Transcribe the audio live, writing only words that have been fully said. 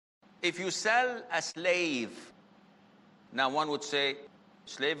If you sell a slave, now one would say,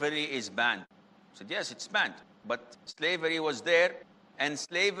 slavery is banned. I said, yes, it's banned. But slavery was there, and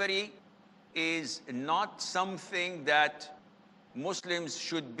slavery is not something that Muslims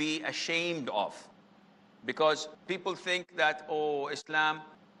should be ashamed of. Because people think that, oh, Islam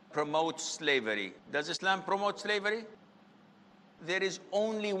promotes slavery. Does Islam promote slavery? There is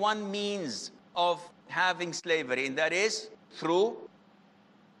only one means of having slavery, and that is through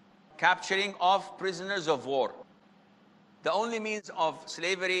capturing of prisoners of war. The only means of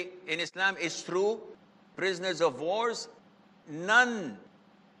slavery in Islam is through prisoners of wars, non-Muslims,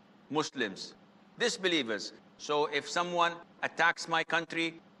 disbelievers. So if someone attacks my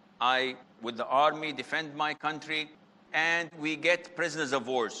country, I, with the army, defend my country, and we get prisoners of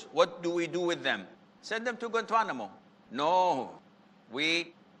wars. What do we do with them? Send them to Guantanamo. No,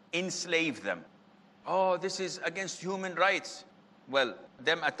 we enslave them. Oh, this is against human rights. Well,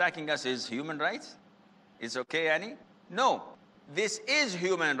 them attacking us is human rights? It's okay, Annie? No, this is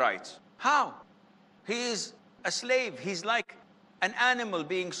human rights. How? He is a slave. He's like an animal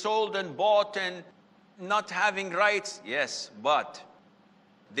being sold and bought and not having rights. Yes, but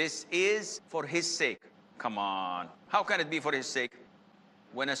this is for his sake. Come on. How can it be for his sake?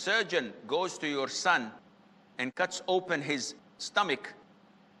 When a surgeon goes to your son and cuts open his stomach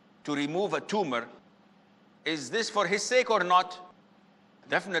to remove a tumor, is this for his sake or not?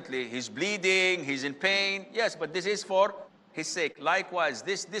 Definitely, he's bleeding, he's in pain. Yes, but this is for his sake. Likewise,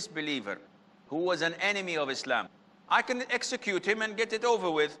 this disbeliever who was an enemy of Islam, I can execute him and get it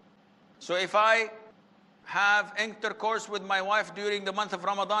over with. So if I have intercourse with my wife during the month of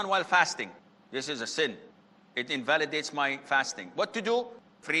Ramadan while fasting, this is a sin. It invalidates my fasting. What to do?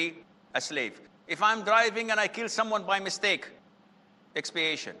 Free a slave. If I'm driving and I kill someone by mistake,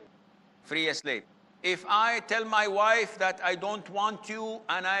 expiation. Free a slave. If I tell my wife that I don't want you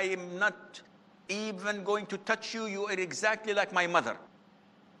and I am not even going to touch you, you are exactly like my mother,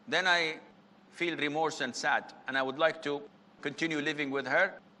 then I feel remorse and sad and I would like to continue living with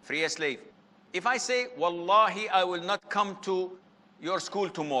her, free a slave. If I say, Wallahi, I will not come to your school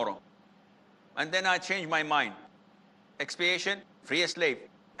tomorrow, and then I change my mind, expiation, free a slave.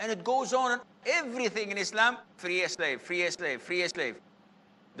 And it goes on, everything in Islam, free a slave, free a slave, free a slave.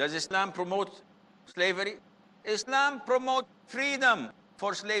 Does Islam promote slavery? Islam promotes freedom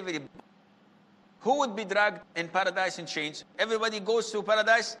for slavery. Who would be dragged in paradise in chains? Everybody goes to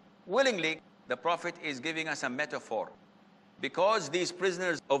paradise willingly. The Prophet is giving us a metaphor. Because these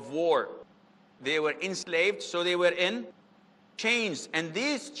prisoners of war, they were enslaved, so they were in chains. And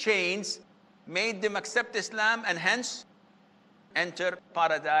these chains made them accept Islam and hence enter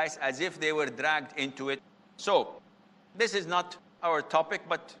paradise as if they were dragged into it. So, this is not our topic,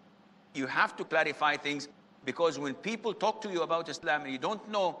 but you have to clarify things, because when people talk to you about Islam and you don't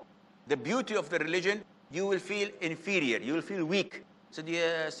know the beauty of the religion, you will feel inferior, you will feel weak. Said,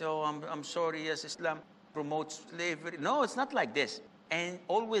 yes, oh, I'm sorry, yes, Islam promotes slavery. No, it's not like this. And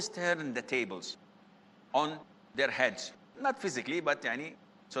always turn the tables on their heads. Not physically, but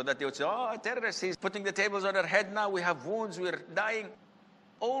so that they would say, oh, a terrorist, he's putting the tables on our head now, we have wounds, we're dying.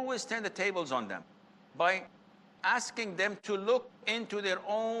 Always turn the tables on them by asking them to look into their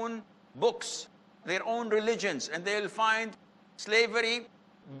own books, their own religions, and they'll find slavery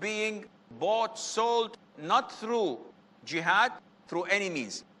being bought, sold, not through jihad, through any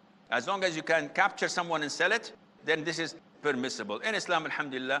means. As long as you can capture someone and sell it, then this is permissible. In Islam,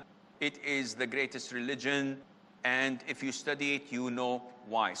 alhamdulillah, it is the greatest religion, and if you study it, you know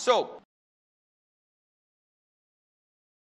why. So,